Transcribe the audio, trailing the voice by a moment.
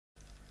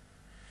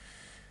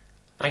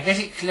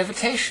Magnetic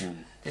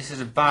levitation. This is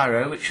a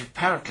biro which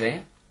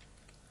apparently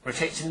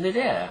rotates in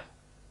mid-air.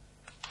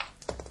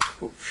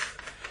 Oof.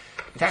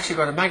 It actually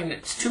got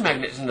two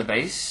magnets in the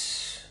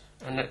base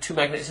and 2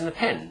 magnets in the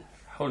pen,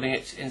 holding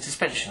it in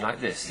suspension like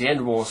this. The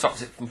end wall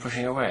stops it from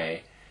pushing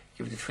away.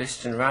 Give it a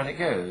twist and round it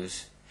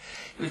goes.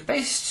 It was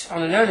based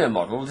on an earlier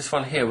model, this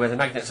one here, where the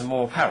magnets are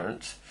more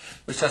apparent,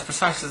 which does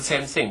precisely the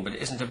same thing, but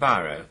it isn't a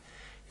biro.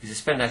 You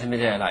suspend that in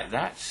mid-air like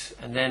that,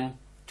 and then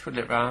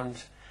twiddle it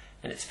round,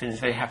 and it spins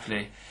very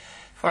happily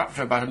for up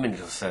to about a minute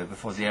or so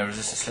before the air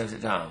resistance slows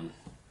it down.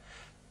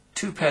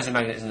 2 pairs of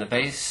magnets in the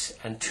base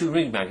and 2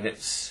 ring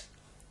magnets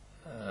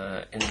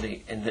in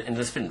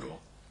the spindle.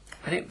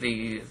 I think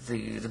the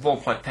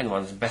ballpoint pen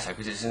one's better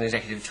because it's an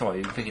executive toy.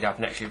 You can pick it up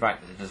and actually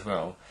write with it as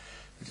well.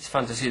 But it's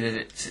fun to see that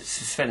it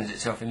suspends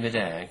itself in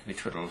mid-air and can be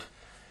twiddled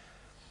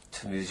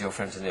to amuse your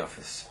friends in the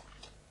office.